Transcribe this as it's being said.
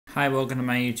Hi, welcome to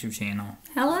my YouTube channel.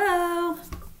 Hello.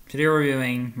 Today we're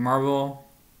reviewing Marvel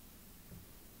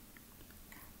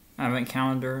Advent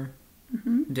Calendar,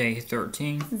 Day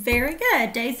 13. Very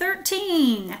good. Day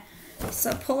 13.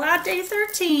 So pull out day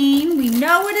 13. We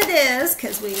know what it is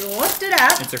because we looked it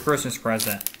up. It's a Christmas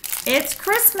present. It's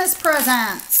Christmas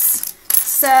presents.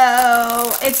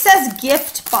 So it says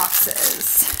gift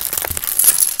boxes.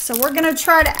 So we're going to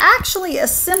try to actually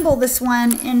assemble this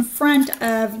one in front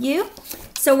of you.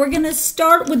 So we're going to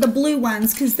start with the blue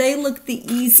ones because they look the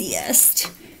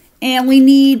easiest. And we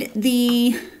need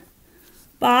the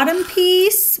bottom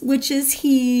piece, which is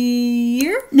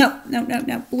here. No,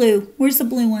 blue. Where's the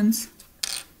blue ones?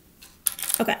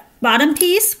 Okay, bottom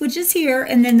piece, which is here,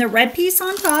 and then the red piece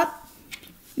on top.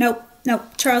 Nope,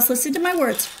 Charles, listen to my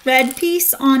words. Red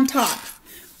piece on top.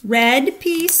 Red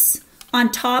piece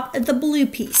on top of the blue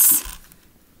piece.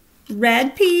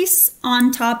 Red piece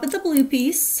on top of the blue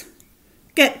piece.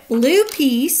 Good, blue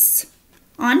piece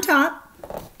on top.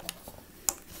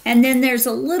 And then there's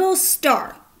a little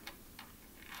star.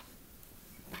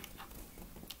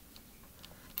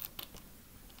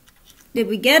 Did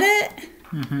we get it?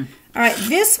 All right,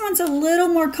 this one's a little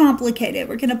more complicated.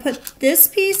 We're going to put this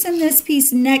piece and this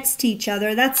piece next to each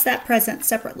other. That's that present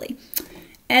separately.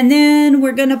 And then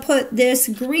we're going to put this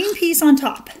green piece on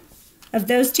top of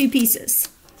those two pieces.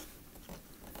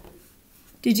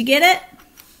 Did you get it?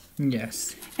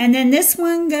 Yes. And then this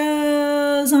one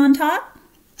goes on top.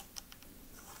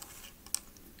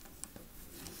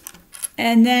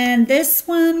 And then this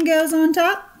one goes on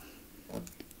top.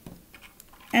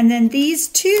 And then these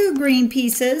two green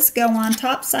pieces go on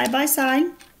top, side by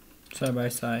side. Side by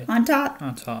side. On top.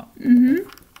 On top.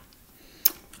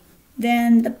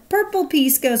 Then the purple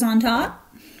piece goes on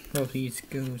top. Purple piece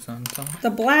goes on top. The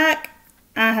black,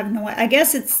 I have no idea. I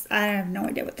guess I have no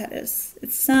idea what that is.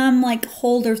 It's some like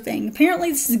holder thing.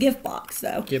 Apparently this is a gift box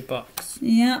though. Gift box.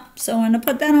 Yep, so I'm going to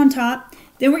put that on top.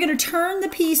 Then we're going to turn the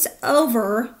piece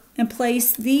over and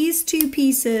place these two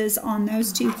pieces on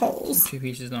those two holes. Two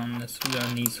pieces on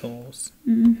these holes.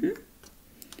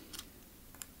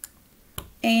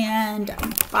 And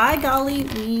by golly,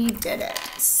 we did it.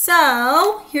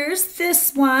 So here's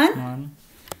this one.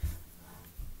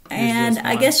 And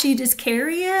I guess you just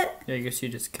carry it. Yeah, I guess you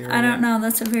just carry it. I don't know.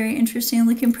 That's a very interesting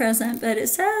looking present, but it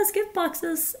says gift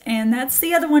boxes. And that's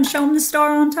the other one. Show them the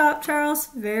star on top, Charles.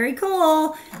 Very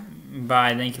cool.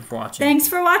 Bye. Thank you for watching. Thanks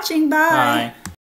for watching. Bye. Bye.